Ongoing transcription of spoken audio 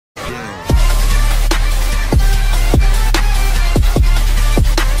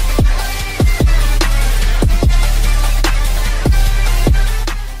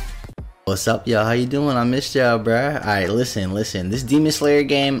What's up, y'all? How you doing? I missed y'all, bruh. Alright, listen. This Demon Slayer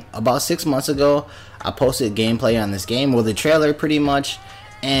game, about 6 months ago, I posted gameplay on this game, well, the trailer pretty much,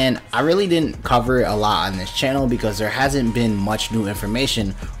 and I really didn't cover it a lot on this channel because there hasn't been much new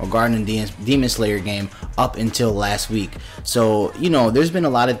information regarding the Demon Slayer game up until last week. So, you know, there's been a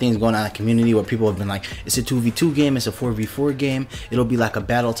lot of things going on in the community where people have been like, it's a 2v2 game, it's a 4v4 game, it'll be like a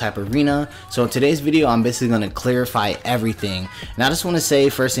battle type arena. So in today's video, I'm basically going to clarify everything. And I just want to say,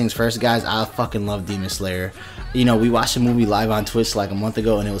 first things first, guys, I fucking love Demon Slayer. You know, we watched the movie live on Twitch like a month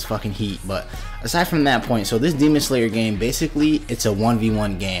ago and it was fucking heat. But aside from that point, so this Demon Slayer game, basically it's a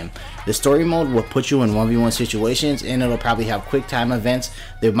 1v1 game. The story mode will put you in 1v1 situations and it'll probably have quick time events.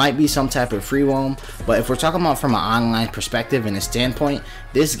 There might be some type of free roam, but if we're talking about from an online perspective and a standpoint,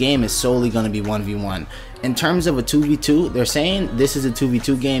 this game is solely going to be 1v1. In terms of a 2v2, they're saying this is a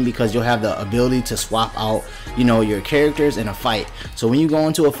 2v2 game because you'll have the ability to swap out, you know, your characters in a fight. So when you go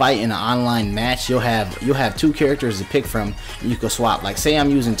into a fight in an online match, you'll have two characters to pick from. You can swap. Like, say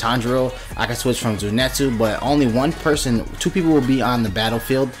I'm using Tanjiro, I can switch from Zunetsu, but only one person, two people will be on the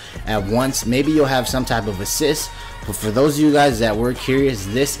battlefield at once. Maybe you'll have some type of assist. But for those of you guys that were curious,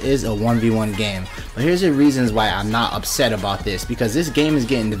 this is a 1v1 game. But here's the reasons why I'm not upset about this, because this game is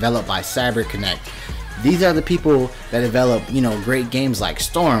getting developed by CyberConnect. These are the people that develop, you know, great games like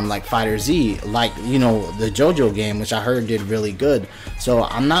Storm, like Fighter Z, like, you know, the JoJo game, which I heard did really good. So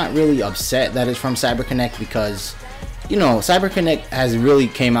I'm not really upset that it's from CyberConnect because, you know, CyberConnect has really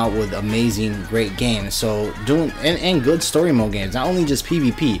came out with amazing, great games. So doing and good story mode games, not only just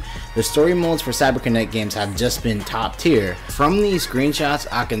PvP. The story modes for CyberConnect games have just been top tier. From these screenshots,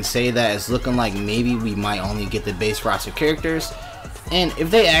 I can say that it's looking like maybe we might only get the base roster characters. And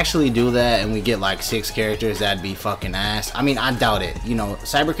if they actually do that and we get like 6 characters, that'd be fucking ass. I mean, I doubt it. You know,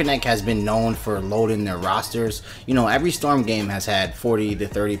 CyberConnect has been known for loading their rosters. You know, every Storm game has had 40 to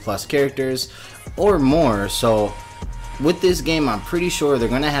 30 plus characters or more. So with this game, I'm pretty sure they're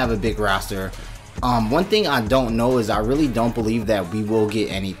gonna have a big roster. One thing I don't know is I really don't believe that we will get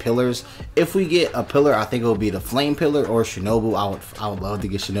any pillars. If we get a pillar, I think it will be the flame pillar or Shinobu. I would love to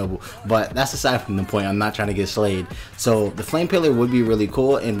get Shinobu, but that's aside from the point. I'm not trying to get slayed. So the flame pillar would be really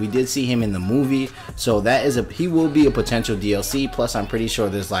cool, and we did see him in the movie, so that is he will be a potential DLC. Plus I'm pretty sure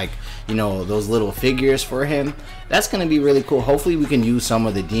there's, like, you know, those little figures for him. That's gonna be really cool. Hopefully we can use some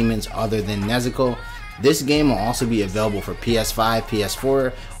of the demons other than Nezuko. This game will also be available for PS5,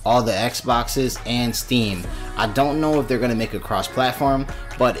 PS4, all the Xboxes, and Steam. I don't know if they're going to make a cross-platform,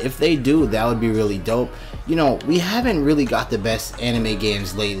 but if they do, that would be really dope. You know, we haven't really got the best anime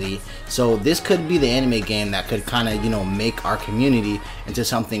games lately, so this could be the anime game that could kind of, you know, make our community into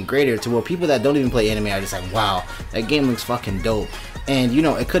something greater, to where people that don't even play anime are just like, wow, that game looks fucking dope. And, you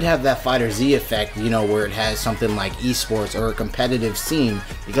know, it could have that Fighter Z effect, you know, where it has something like esports or a competitive scene,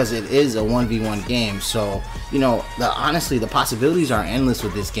 because it is a 1v1 game. So, you know, honestly, the possibilities are endless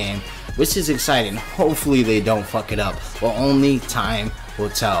with this game, which is exciting. Hopefully they don't fuck it up, but only time will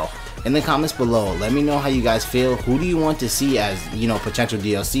tell. In the comments below, let me know how you guys feel. Who do you want to see as, you know, potential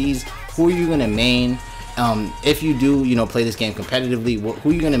DLCs? Who are you gonna main? If you do, you know, play this game competitively, who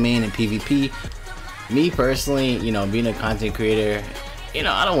are you gonna main in PvP? Me personally, you know, being a content creator, you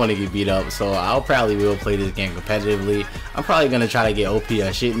know, I don't want to get beat up, so I'll probably will play this game competitively. I'm probably gonna try to get OP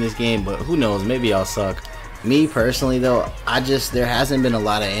as shit in this game, but who knows, maybe I'll suck. Me personally though, there hasn't been a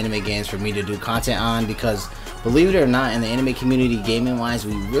lot of anime games for me to do content on, because believe it or not, in the anime community, gaming wise,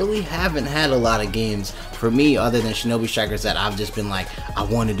 we really haven't had a lot of games for me other than Shinobi Strikers that I've just been like, I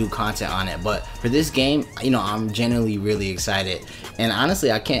want to do content on it. But for this game, you know, I'm genuinely really excited, and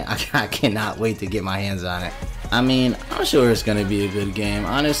honestly, I cannot wait to get my hands on it. I mean, I'm sure it's gonna be a good game.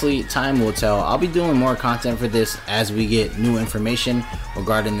 Honestly, time will tell. I'll be doing more content for this as we get new information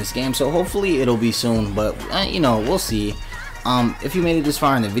regarding this game, so hopefully it'll be soon, but you know, we'll see. If you made it this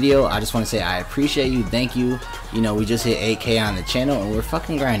far in the video, I just want to say I appreciate you. Thank you. You know, we just hit 8K on the channel and we're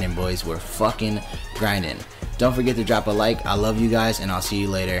fucking grinding, boys. We're fucking grinding. Don't forget to drop a like. I love you guys, and I'll see you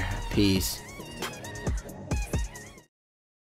later. Peace.